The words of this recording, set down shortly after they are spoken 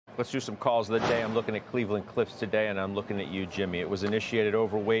Let's do some calls of the day. I'm looking at Cleveland Cliffs today, and I'm looking at you, Jimmy. It was initiated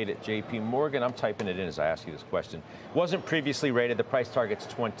overweight at J.P. Morgan. I'm typing it in as I ask you this question. Wasn't previously rated. The price target's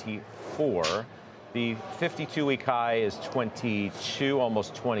 24. The 52-week high is 22,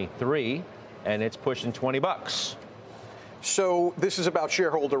 almost 23, and it's pushing 20 bucks. So this is about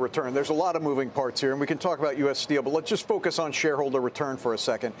shareholder return. There's a lot of moving parts here, and we can talk about U.S. Steel, but let's just focus on shareholder return for a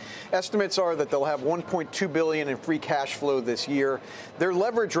second. Estimates are that they'll have $1.2 billion in free cash flow this year. Their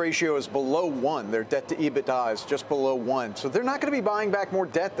leverage ratio is below 1. Their debt to EBITDA is just below 1. So they're not going to be buying back more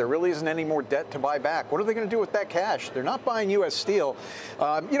debt. There really isn't any more debt to buy back. What are they going to do with that cash? They're not buying U.S. Steel.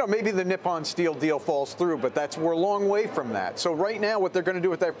 Maybe the Nippon Steel deal falls through, but we're a long way from that. So right now, what they're going to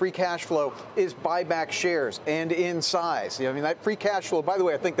do with that free cash flow is buy back shares and in size. I mean, that free cash flow, by the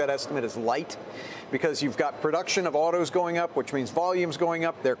way, I think that estimate is light because you've got production of autos going up, which means volumes going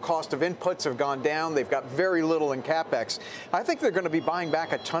up. Their cost of inputs have gone down. They've got very little in CapEx. I think they're going to be buying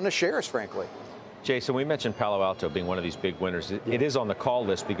back a ton of shares, frankly. Jason, we mentioned Palo Alto being one of these big winners. It is on the call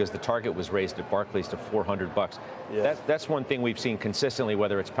list because the target was raised at Barclays to $400. Yeah. That's one thing we've seen consistently,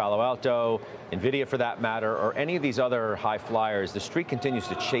 whether it's Palo Alto, NVIDIA for that matter, or any of these other high flyers. The street continues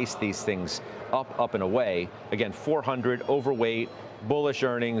to chase these things up and away. Again, 400, overweight, bullish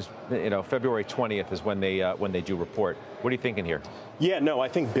earnings. February 20th is when they do report. What are you thinking here? Yeah, no, I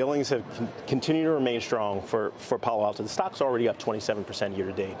think billings have continued to remain strong for Palo Alto. The stock's already up 27% year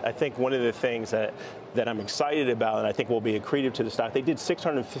to date. I think one of the things that I'm excited about, and I think will be accretive to the stock, they did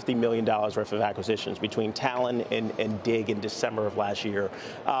 $650 million worth of acquisitions between Talon and Dig in December of last year.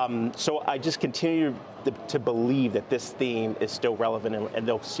 So I just continue to believe that this theme is still relevant and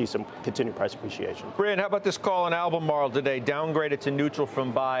they'll see some continued price appreciation. Brian, how about this call on Albemarle today? Downgraded to neutral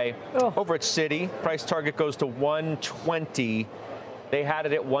from buy over at Citi. Price target goes to 120. They had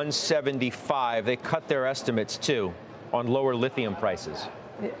it at 175. They cut their estimates, too, on lower lithium prices.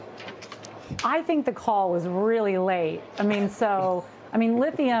 I think the call was really late.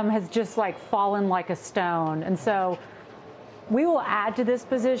 Lithium has just fallen like a stone. And so we will add to this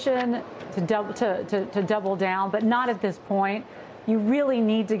position to double down, but not at this point. You really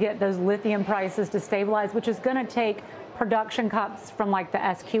need to get those lithium prices to stabilize, which is going to take production cuts from the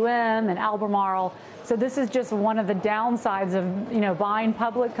SQM and Albemarle. So this is just one of the downsides of buying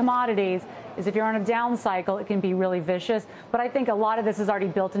public commodities is if you're on a down cycle, it can be really vicious. But I think a lot of this is already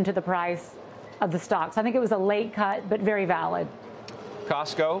built into the price of the stocks. I think it was a late cut, but very valid.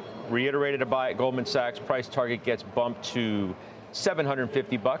 Costco reiterated a buy at Goldman Sachs. Price target gets bumped to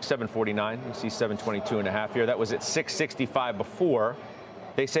 $750, $749. You see $722.5 here. That was at $665 before.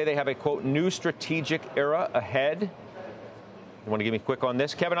 They say they have a, quote, new strategic era ahead. You want to give me quick on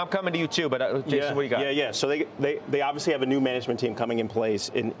this? Kevin, I'm coming to you too, but Jason, what do you got? Yeah. So they obviously have a new management team coming in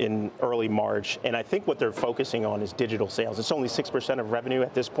place in early March, and I think what they're focusing on is digital sales. It's only 6% of revenue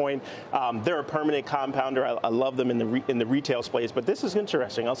at this point. They're a permanent compounder. I love them in the retail space, but this is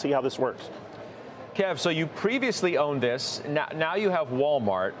interesting. I'll see how this works. Kev, so you previously owned this. Now you have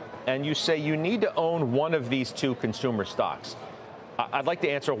Walmart, and you say you need to own one of these two consumer stocks. I'd like to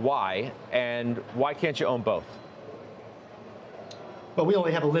answer why, and why can't you own both? But we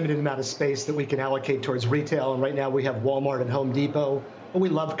only have a limited amount of space that we can allocate towards retail, and right now we have Walmart and Home Depot. But we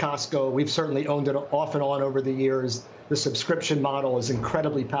love Costco. We've certainly owned it off and on over the years. The subscription model is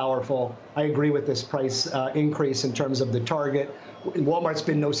incredibly powerful. I agree with this price increase in terms of the target. Walmart's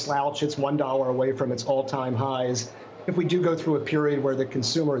been no slouch. It's $1 away from its all-time highs. If we do go through a period where the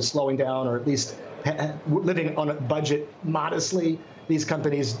consumer is slowing down or at least living on a budget modestly, these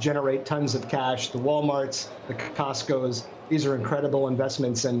companies generate tons of cash. The Walmarts, the Costcos, these are incredible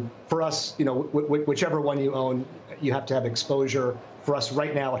investments. And for us, whichever one you own, you have to have exposure. For us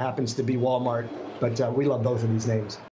right now, it happens to be Walmart, but we love both of these names.